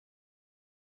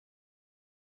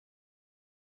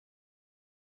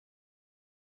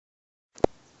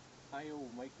Hi-yo,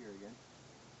 Mike here again.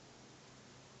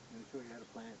 I'm going to show you how to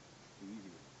plant the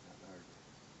easy way, not the hard way.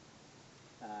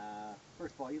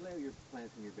 First of all, you lay out your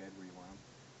plants in your bed where you want them.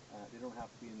 They don't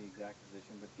have to be in the exact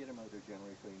position, but get them out there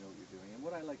generally so you know what you're doing. And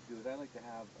what I like to do is I like to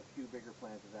have a few bigger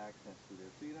plants as accents through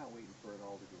there, so you're not waiting for it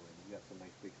all to go in. You've got some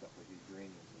nice big stuff like these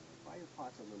geraniums in there. Buy your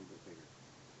pots a little bit bigger.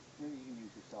 Then you can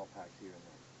use your cell packs here and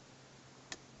there.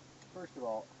 First of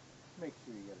all, make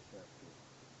sure you get a sharp tool.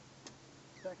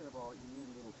 Second of all, you need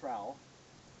a little trowel,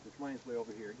 which mine's way over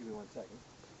here. Give me 1 second.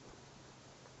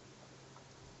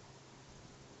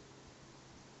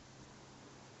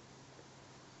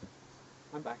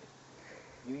 I'm back.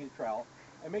 You need a trowel.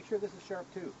 And make sure this is sharp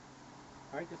too.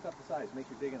 Alright, just up the sides.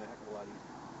 Makes your digging a heck of a lot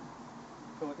easier.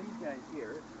 So with these guys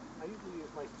here, I usually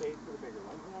use my spade for the bigger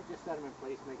ones, and I just set them in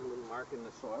place, make a little mark in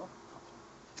the soil.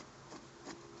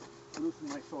 Loosen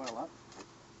my soil up.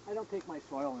 I don't take my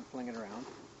soil and fling it around.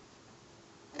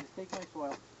 I just take my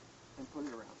soil and put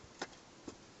it around.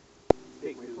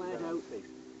 Take my plant out.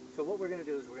 So what we're going to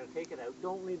do is we're going to take it out.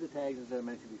 Don't leave the tags, as I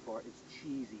mentioned before. It's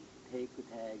cheesy. Take the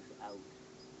tags out.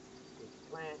 Take the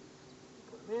plant,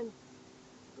 you put them in,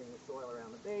 bring the soil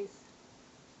around the base,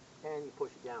 and you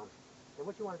push it down. And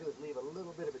what you want to do is leave a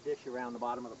little bit of a dish around the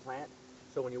bottom of the plant,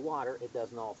 so when you water, it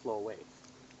doesn't all flow away.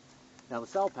 Now the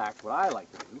cell packs, what I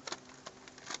like to do,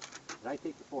 is I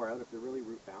take the 4 out if they're really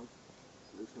root bound,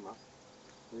 loosen them up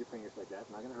with your fingers like that,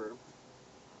 not going to hurt them.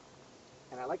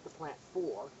 And I like to plant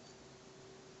 4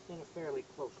 in a fairly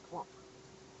close clump.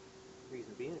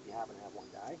 Reason being, if you happen to have one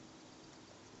die,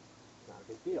 it's not a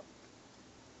big deal.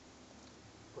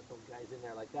 Put those guys in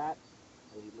there like that.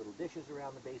 I leave little dishes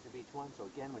around the base of each one, so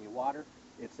again, when you water,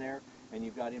 it's there, and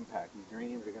you've got impact. These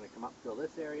geraniums are going to come up, fill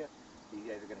this area. These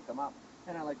guys are going to come up,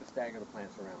 and I like to stagger the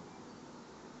plants around.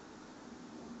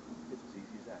 It's as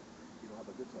easy as that. You don't have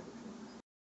a good side of it.